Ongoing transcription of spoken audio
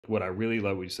what I really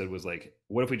love what you said was like,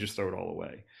 what if we just throw it all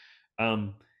away?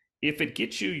 Um, if it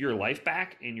gets you your life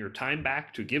back and your time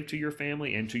back to give to your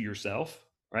family and to yourself,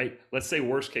 right? Let's say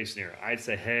worst case scenario, I'd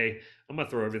say, hey, I'm gonna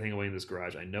throw everything away in this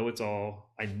garage. I know it's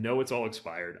all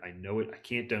expired. I know it. I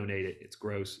can't donate it. It's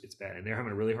gross. It's bad, and they're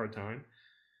having a really hard time.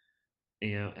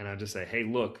 And I just say, hey,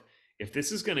 look, if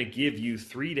this is gonna give you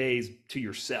 3 days to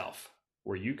yourself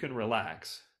where you can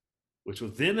relax, which will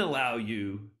then allow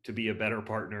you to be a better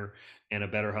partner and a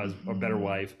better husband, a better Hmm.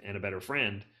 wife, and a better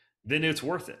friend, then it's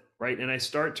worth it, right? And I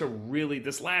start to really,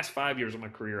 this last 5 years of my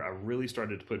career, I really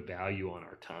started to put value on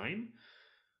our time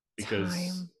because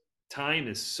Time. time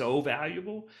is so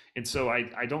valuable. And so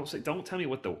I don't say, don't tell me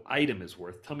what the item is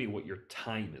worth. Tell me what your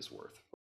time is worth.